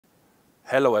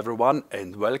Hello everyone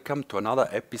and welcome to another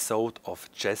episode of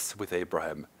Chess with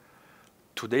Abraham.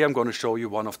 Today I'm going to show you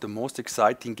one of the most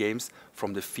exciting games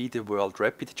from the Fide World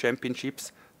Rapid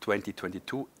Championships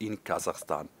 2022 in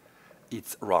Kazakhstan.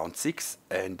 It's round 6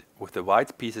 and with the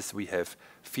white pieces we have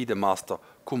Fide master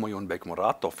Khumoyun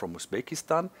Begmuratov from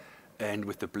Uzbekistan and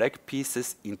with the black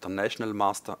pieces international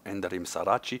master Nderim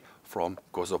Saraci from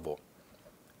Kosovo.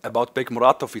 About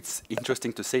Begmuratov, it's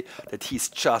interesting to say that he's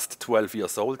just 12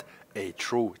 years old, a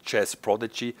true chess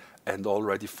prodigy and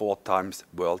already 4 times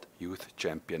world youth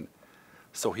champion.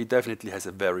 So he definitely has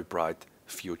a very bright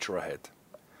future ahead.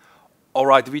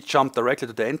 Alright, we jump directly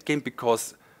to the endgame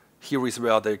because here is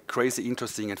where the crazy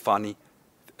interesting and funny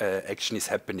action is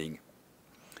happening.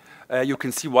 You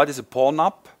can see white is a pawn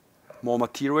up, more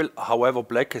material, however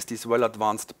black has this well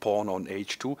advanced pawn on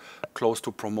h2, close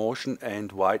to promotion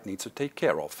and white needs to take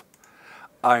care of.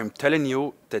 I'm telling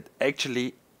you that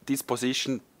actually this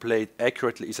position played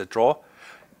accurately is a draw,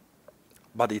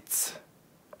 but it's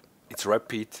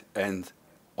rapid and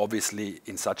obviously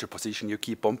in such a position you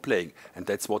keep on playing and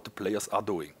that's what the players are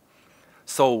doing.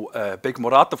 So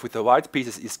Begmuratov with the white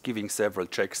pieces is giving several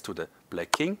checks to the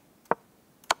black king.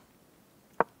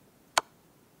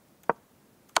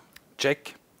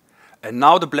 Check. And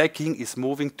now the black king is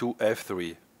moving to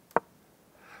f3.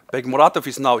 Begmuratov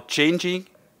is now changing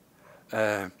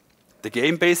the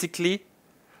game basically,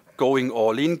 going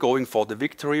all in, going for the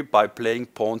victory by playing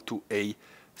pawn to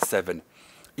a7.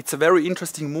 It's a very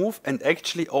interesting move and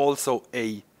actually also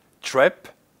a trap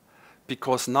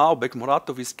because now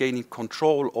Begmuratov is gaining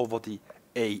control over the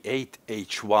a8,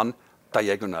 h1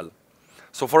 diagonal.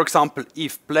 So for example,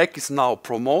 if black is now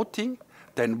promoting,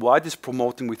 then white is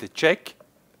promoting with a check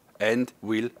and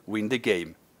will win the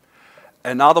game.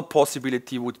 Another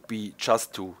possibility would be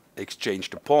just to exchange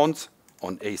the pawns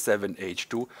on a7,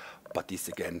 h2, but this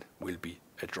again will be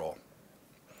a draw.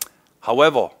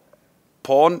 However,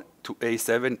 pawn to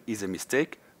a7 is a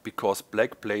mistake because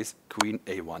black plays queen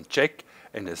a1 check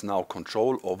and has now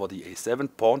control over the a7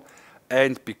 pawn,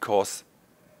 and because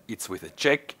it's with a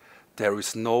check, there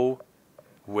is no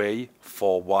way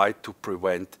for white to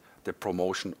prevent the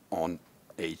promotion on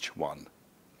h1.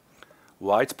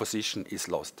 White's position is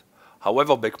lost.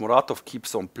 However, Begmuratov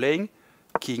keeps on playing,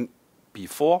 king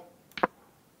b4,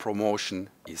 promotion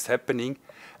is happening,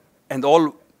 and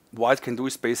all white can do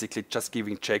is basically just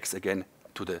giving checks again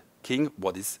to the king.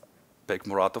 What is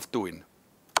Begmuratov doing?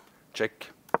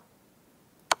 Check.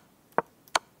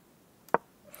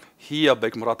 Here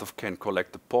Begmuratov can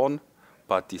collect the pawn,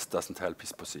 but this doesn't help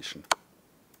his position.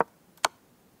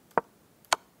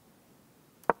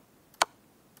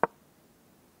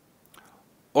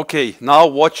 Okay, now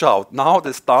watch out. Now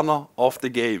the stunner of the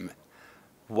game.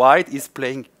 White is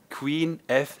playing queen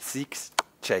f6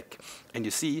 check. And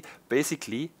you see,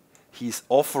 basically, he's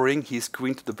offering his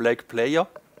queen to the black player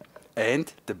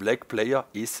and the black player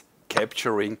is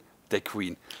capturing the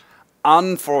queen.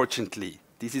 Unfortunately,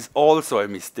 this is also a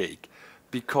mistake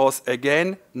because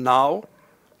again, now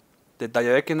the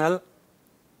diagonal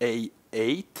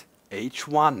a8,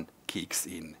 h1 kicks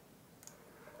in.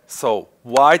 So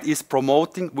white is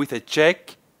promoting with a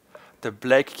check, the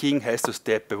black king has to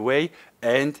step away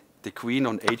and the queen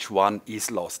on h1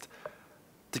 is lost.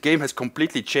 The game has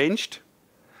completely changed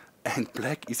and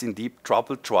black is in deep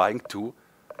trouble trying to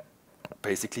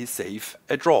basically save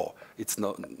a draw. It's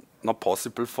not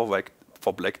possible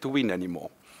for black to win anymore.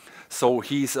 So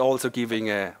he's also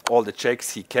giving all the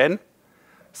checks he can.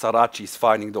 Saraci is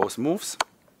finding those moves.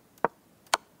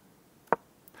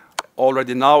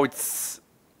 Already now it's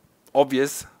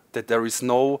obvious that there is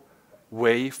no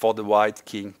way for the white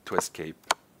king to escape.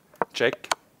 Check.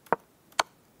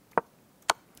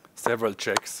 Several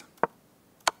checks.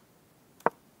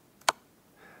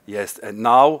 Yes, and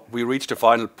now we reach the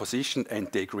final position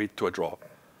and they agreed to a draw.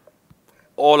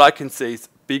 All I can say is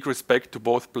big respect to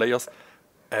both players.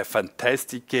 A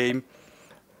fantastic game.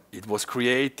 It was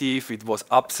creative, it was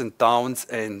ups and downs,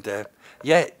 and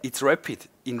yeah, it's rapid.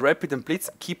 In Rapid and Blitz,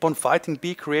 keep on fighting,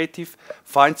 be creative,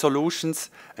 find solutions,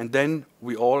 and then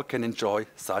we all can enjoy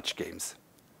such games.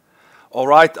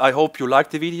 Alright, I hope you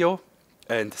liked the video,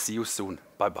 and see you soon.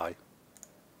 Bye bye.